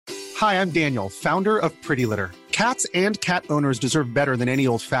Hi, I'm Daniel, founder of Pretty Litter. Cats and cat owners deserve better than any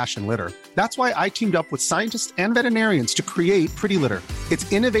old-fashioned litter. That's why I teamed up with scientists and veterinarians to create Pretty Litter.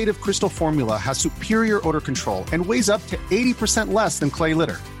 Its innovative crystal formula has superior odor control and weighs up to 80% less than clay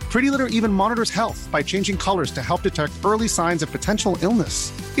litter. Pretty Litter even monitors health by changing colors to help detect early signs of potential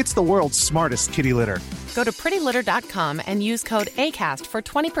illness. It's the world's smartest kitty litter. Go to prettylitter.com and use code ACAST for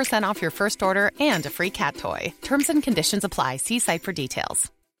 20% off your first order and a free cat toy. Terms and conditions apply. See site for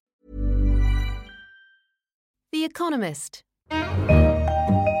details. The Economist.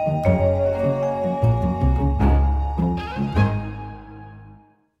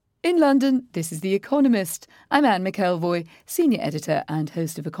 In London, this is The Economist. I'm Anne McElvoy, Senior Editor and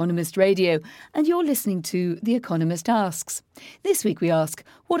host of Economist Radio, and you're listening to The Economist Asks. This week we ask,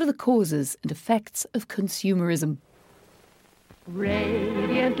 what are the causes and effects of consumerism?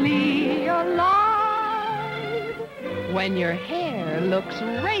 Radiantly alive. When your hair looks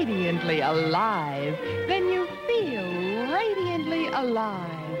radiantly alive, then you feel radiantly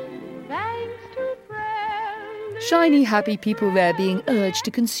alive. Thanks to friends. Shiny, happy people there being urged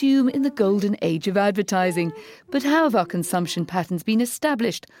to consume in the golden age of advertising. But how have our consumption patterns been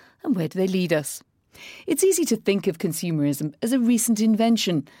established, and where do they lead us? It's easy to think of consumerism as a recent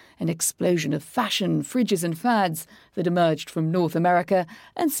invention, an explosion of fashion, fridges and fads that emerged from North America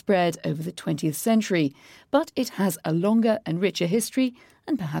and spread over the 20th century. But it has a longer and richer history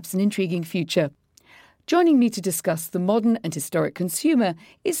and perhaps an intriguing future. Joining me to discuss the modern and historic consumer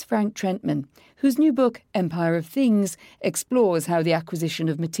is Frank Trentmann, whose new book, Empire of Things, explores how the acquisition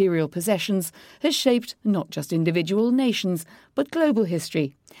of material possessions has shaped not just individual nations, but global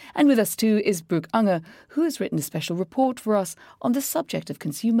history. And with us too is Brooke Unger, who has written a special report for us on the subject of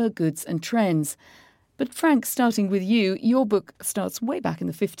consumer goods and trends. But Frank, starting with you, your book starts way back in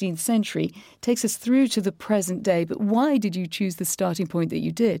the 15th century, takes us through to the present day. But why did you choose the starting point that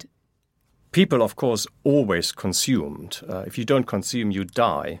you did? People, of course, always consumed. If you don't consume, you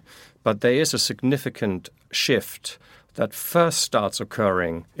die. But there is a significant shift that first starts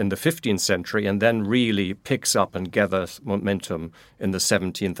occurring in the 15th century and then really picks up and gathers momentum in the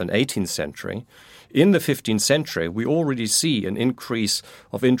 17th and 18th century. In the 15th century, we already see an increase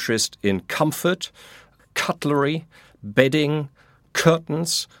of interest in comfort, cutlery, bedding,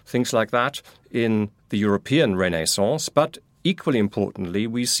 curtains, things like that in the European Renaissance. But equally importantly,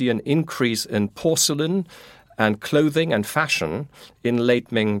 we see an increase in porcelain and clothing and fashion in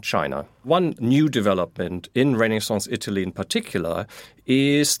late Ming China. One new development in Renaissance Italy in particular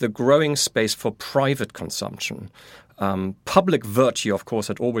is the growing space for private consumption. Public virtue, of course,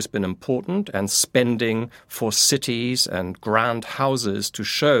 had always been important, and spending for cities and grand houses to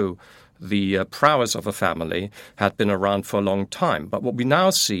show the prowess of a family had been around for a long time. But what we now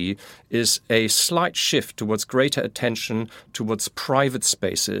see is a slight shift towards greater attention towards private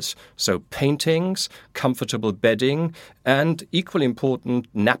spaces. So paintings, comfortable bedding, and equally important,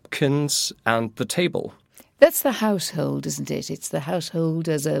 napkins and the table. That's the household, isn't it? It's the household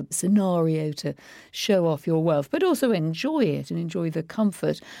as a scenario to show off your wealth, but also enjoy it and enjoy the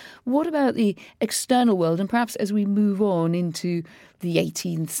comfort. What about the external world? And perhaps as we move on into the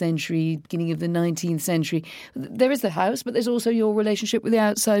 18th century, beginning of the 19th century, there is the house, but there's also your relationship with the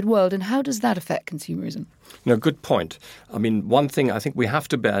outside world. And how does that affect consumerism? No, good point. I mean, one thing I think we have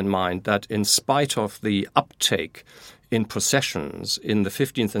to bear in mind that in spite of the uptake in possessions in the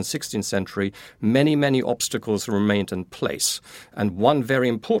 15th and 16th century, many obstacles remained in place. And one very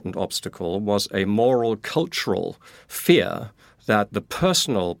important obstacle was a moral, cultural fear that the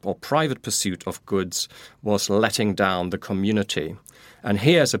personal or private pursuit of goods was letting down the community. And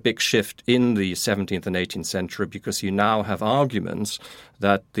here's a big shift in the 17th and 18th century, because you now have arguments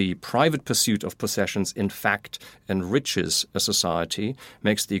that the private pursuit of possessions in fact enriches a society,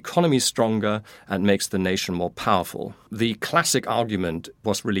 makes the economy stronger, and makes the nation more powerful. The classic argument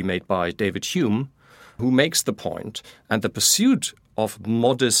was really made by David Hume, who makes the point, and the pursuit of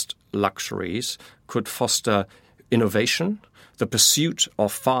modest luxuries could foster innovation, the pursuit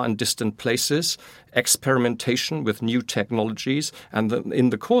of far and distant places, experimentation with new technologies, and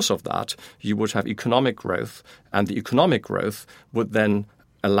in the course of that, you would have economic growth, and the economic growth would then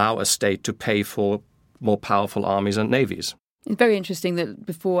allow a state to pay for more powerful armies and navies. It's very interesting that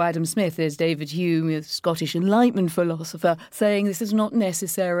before Adam Smith, there's David Hume, a Scottish Enlightenment philosopher, saying this is not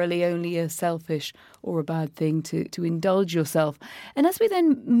necessarily only a selfish or a bad thing to indulge yourself. And as we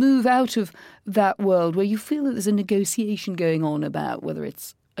then move out of that world where you feel that there's a negotiation going on about whether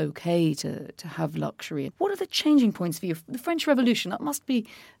it's okay to have luxury, what are the changing points for you? The French Revolution, that must be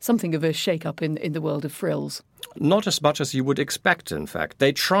something of a shake-up in the world of frills. Not as much as you would expect, in fact.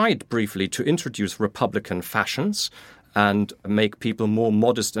 They tried briefly to introduce Republican fashions, and make people more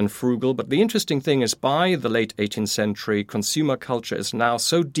modest and frugal. But the interesting thing is by the late 18th century, consumer culture is now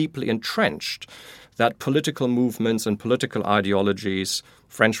so deeply entrenched that political movements and political ideologies,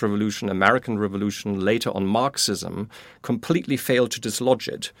 French Revolution, American Revolution, later on Marxism, completely fail to dislodge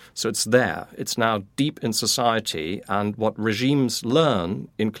it. So it's there. It's now deep in society. And what regimes learn,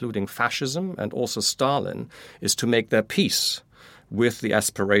 including fascism and also Stalin, is to make their peace with the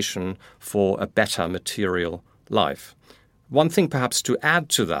aspiration for a better material life. One thing perhaps to add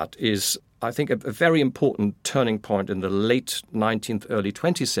to that is, I think, a very important turning point in the late 19th, early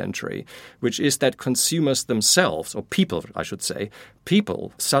 20th century, which is that consumers themselves, or people, I should say,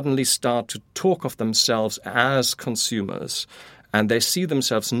 people suddenly start to talk of themselves as consumers. And they see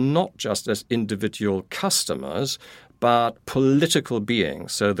themselves not just as individual customers, but political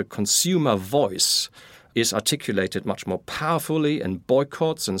beings. So the consumer voice is articulated much more powerfully in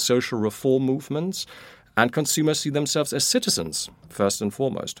boycotts and social reform movements. And consumers see themselves as citizens, first and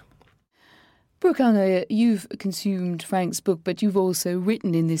foremost. Brooke Anna, you've consumed Frank's book, but you've also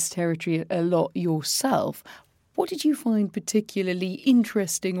written in this territory a lot yourself. What did you find particularly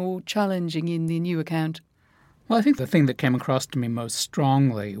interesting or challenging in the new account? Well, I think the thing that came across to me most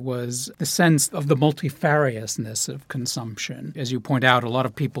strongly was the sense of the multifariousness of consumption. As you point out, a lot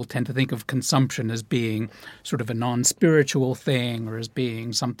of people tend to think of consumption as being sort of a non-spiritual thing or as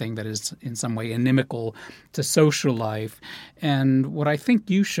being something that is in some way inimical to social life. And what I think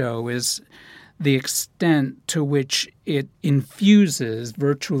you show is the extent to which it infuses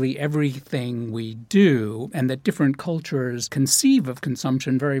virtually everything we do, and that different cultures conceive of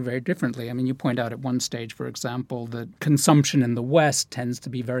consumption very, very differently. I mean, you point out at one stage, for example, that consumption in the West tends to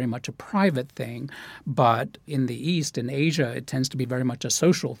be very much a private thing, but in the East, in Asia, it tends to be very much a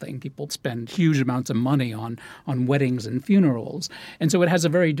social thing. People spend huge amounts of money on weddings and funerals. And so it has a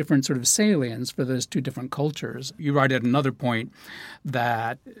very different sort of salience for those two different cultures. You write at another point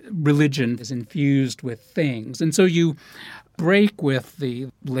that religion is infused with things. And so you break with the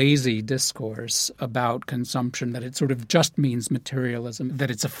lazy discourse about consumption, that it sort of just means materialism,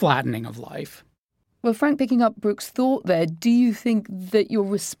 that it's a flattening of life. Well, Frank, picking up Brooke's thought there, do you think that you're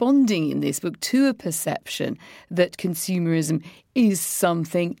responding in this book to a perception that consumerism is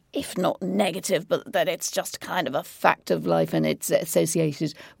something, if not negative, but that it's just kind of a fact of life and it's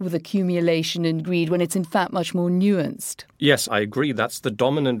associated with accumulation and greed when it's in fact much more nuanced? Yes, I agree. That's the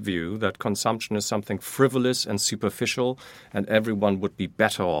dominant view, that consumption is something frivolous and superficial and everyone would be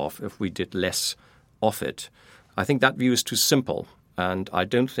better off if we did less of it. I think that view is too simple. And I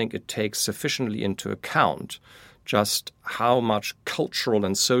don't think it takes sufficiently into account just how much cultural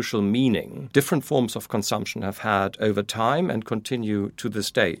and social meaning different forms of consumption have had over time and continue to this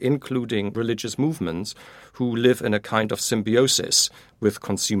day, including religious movements who live in a kind of symbiosis with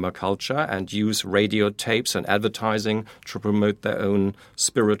consumer culture and use radio tapes and advertising to promote their own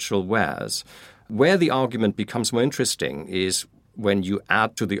spiritual wares. Where the argument becomes more interesting is when you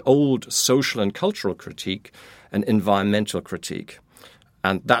add to the old social and cultural critique an environmental critique.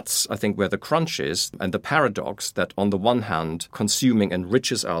 And that's, I think, where the crunch is and the paradox that on the one hand, consuming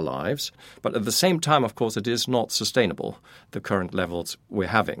enriches our lives, but at the same time, of course, it is not sustainable, the current levels we're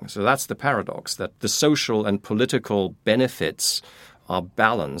having. So that's the paradox, that the social and political benefits are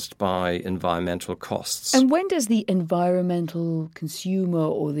balanced by environmental costs. And when does the environmental consumer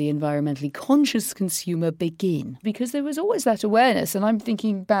or the environmentally conscious consumer begin? Because there was always that awareness, and I'm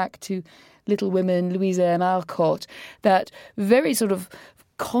thinking back to Little Women, Louisa M. Alcott, that very sort of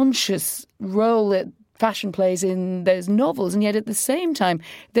conscious role that fashion plays in those novels. And yet at the same time,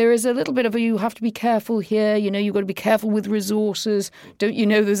 there is a little bit of you have to be careful here, you've got to be careful with resources. Don't you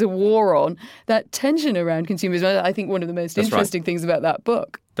know there's a war on? That tension around consumerism, I think one of the most interesting things about that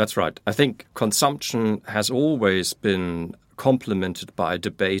book. That's right. I think consumption has always been complemented by a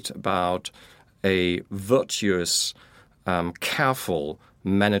debate about a virtuous, careful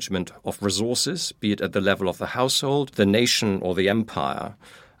management of resources, be it at the level of the household, the nation, or the empire.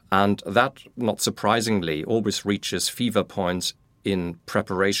 And that, not surprisingly, always reaches fever points in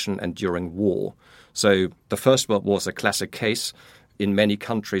preparation and during war. So the First World War is a classic case. In many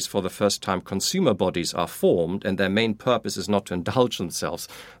countries, for the first time, consumer bodies are formed, and their main purpose is not to indulge themselves,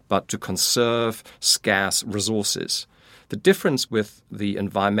 but to conserve scarce resources. The difference with the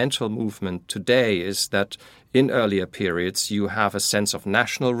environmental movement today is that in earlier periods, you have a sense of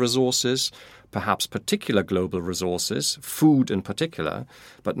national resources, perhaps particular global resources, food in particular.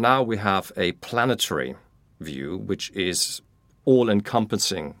 But now we have a planetary view, which is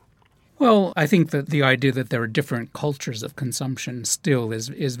all-encompassing. Well, I think that the idea that there are different cultures of consumption still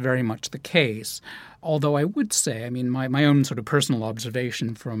is very much the case. Although I would say, I mean, my own sort of personal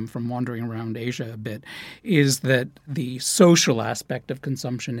observation from wandering around Asia a bit is that the social aspect of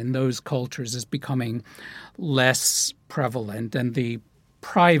consumption in those cultures is becoming less prevalent, and the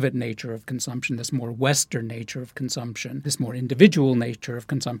private nature of consumption, this more Western nature of consumption, this more individual nature of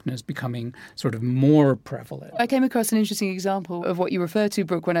consumption is becoming sort of more prevalent. I came across an interesting example of what you refer to,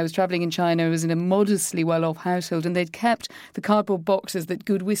 Brooke, when I was travelling in China. I was in a modestly well-off household, and they'd kept the cardboard boxes that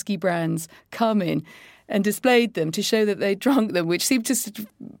good whiskey brands come in and displayed them to show that they'd drunk them, which seemed to sort of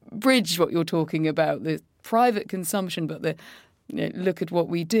bridge what you're talking about, the private consumption, but the look at what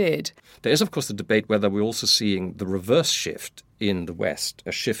we did. There is, of course, the debate whether we're also seeing the reverse shift in the West,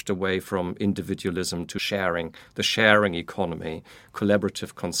 a shift away from individualism to sharing, the sharing economy,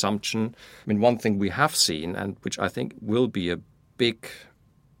 collaborative consumption. I mean, one thing we have seen, and which I think will be a big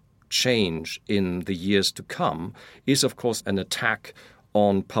change in the years to come, is, of course, an attack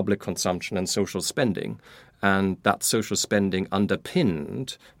on public consumption and social spending. And that social spending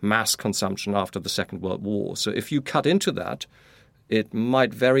underpinned mass consumption after the Second World War. So if you cut into that, it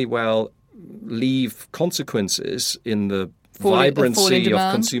might very well leave consequences in the vibrancy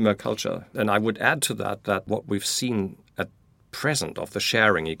of consumer culture. And I would add to that what we've seen at present of the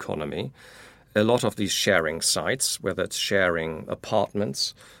sharing economy, a lot of these sharing sites, whether it's sharing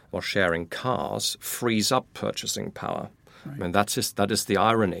apartments or sharing cars, frees up purchasing power. Right. I mean, that is the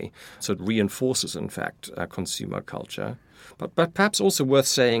irony. So it reinforces, in fact, consumer culture. But perhaps also worth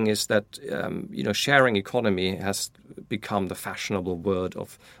saying is that sharing economy has become the fashionable word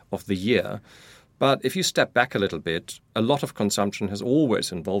of the year. But if you step back a little bit, a lot of consumption has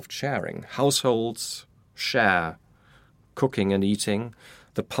always involved sharing. Households share cooking and eating.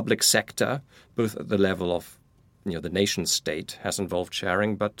 The public sector, both at the level of the nation state, has involved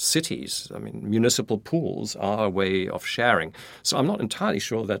sharing, but cities, I mean, municipal pools are a way of sharing. So I'm not entirely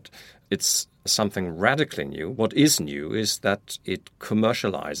sure that it's something radically new. What is new is that it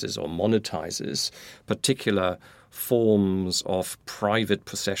commercializes or monetizes particular forms of private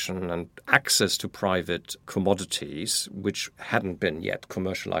possession and access to private commodities, which hadn't been yet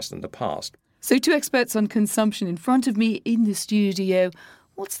commercialized in the past. So 2 experts on consumption in front of me in the studio.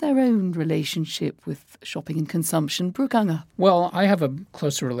 What's their own relationship with shopping and consumption? Brooke Unger. Well, I have a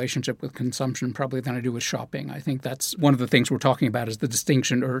closer relationship with consumption probably than I do with shopping. I think that's one of the things we're talking about is the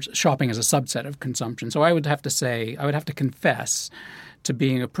distinction, or shopping as a subset of consumption. So I would have to confess to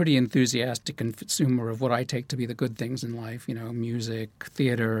being a pretty enthusiastic consumer of what I take to be the good things in life, music,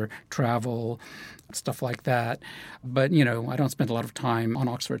 theater, travel, stuff like that. But, I don't spend a lot of time on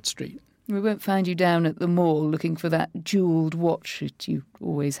Oxford Street. We won't find you down at the mall looking for that jewelled watch that you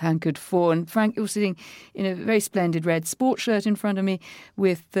always hankered for. And Frank, you're sitting in a very splendid red sports shirt in front of me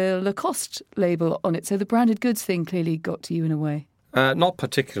with the Lacoste label on it. So the branded goods thing clearly got to you in a way. Not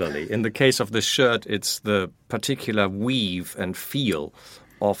particularly. In the case of this shirt, it's the particular weave and feel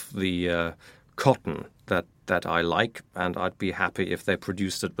of the cotton that I like, and I'd be happy if they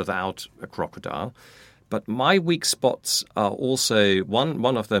produced it without a crocodile. But my weak spots are also,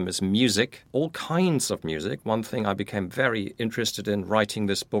 one of them is music, all kinds of music. One thing I became very interested in writing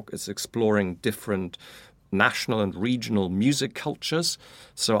this book is exploring different national and regional music cultures.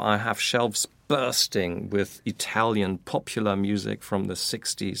 So I have shelves bursting with Italian popular music from the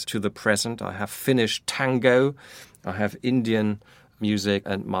 60s to the present. I have Finnish tango, I have Indian music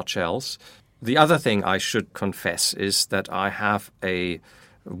and much else. The other thing I should confess is that I have a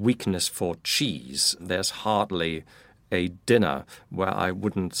weakness for cheese. There's hardly a dinner where I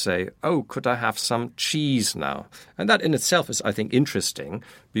wouldn't say, oh, could I have some cheese now? And that in itself is, I think, interesting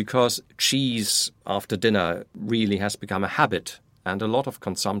because cheese after dinner really has become a habit, and a lot of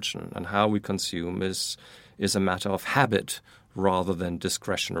consumption and how we consume is a matter of habit rather than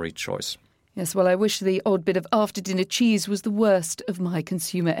discretionary choice. Yes, well, I wish the odd bit of after-dinner cheese was the worst of my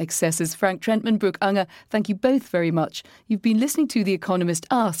consumer excesses. Frank Trentmann, Brooke Unger, thank you both very much. You've been listening to The Economist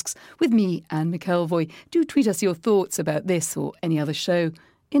Asks with me, Anne McElvoy. Do tweet us your thoughts about this or any other show.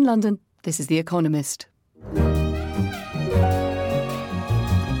 In London, this is The Economist.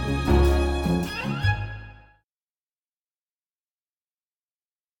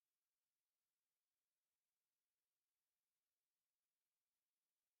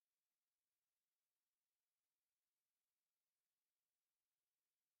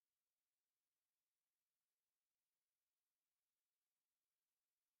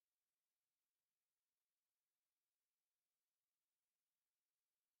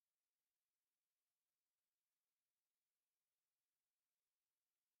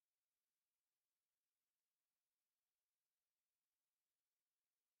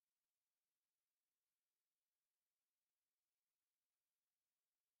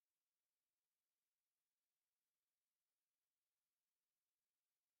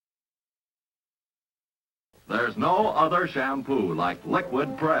 There's no other shampoo like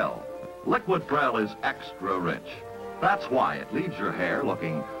Liquid Prel. Liquid Prel is extra rich. That's why it leaves your hair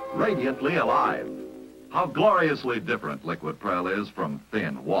looking radiantly alive. How gloriously different Liquid Prel is from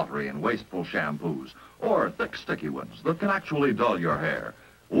thin, watery, and wasteful shampoos, or thick, sticky ones that can actually dull your hair.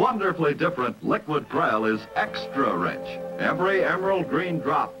 Wonderfully different Liquid Prel is extra rich. Every emerald green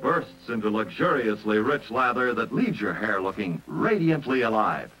drop bursts into luxuriously rich lather that leaves your hair looking radiantly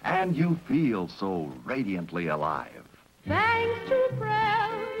alive. And you feel so radiantly alive. Thanks to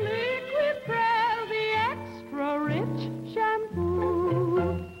Prel, Liquid Prel, the extra rich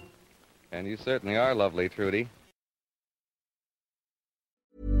shampoo. And you certainly are lovely, Trudy.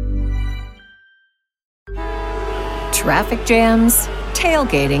 Traffic jams,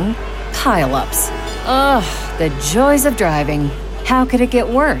 tailgating, pile-ups. Ugh, the joys of driving. How could it get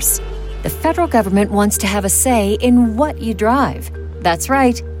worse? The federal government wants to have a say in what you drive. That's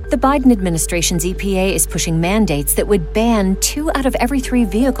right. The Biden administration's EPA is pushing mandates that would ban 2 out of every 3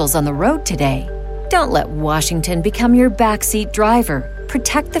 vehicles on the road today. Don't let Washington become your backseat driver.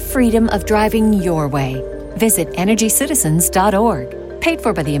 Protect the freedom of driving your way. Visit EnergyCitizens.org. Paid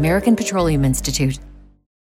for by the American Petroleum Institute.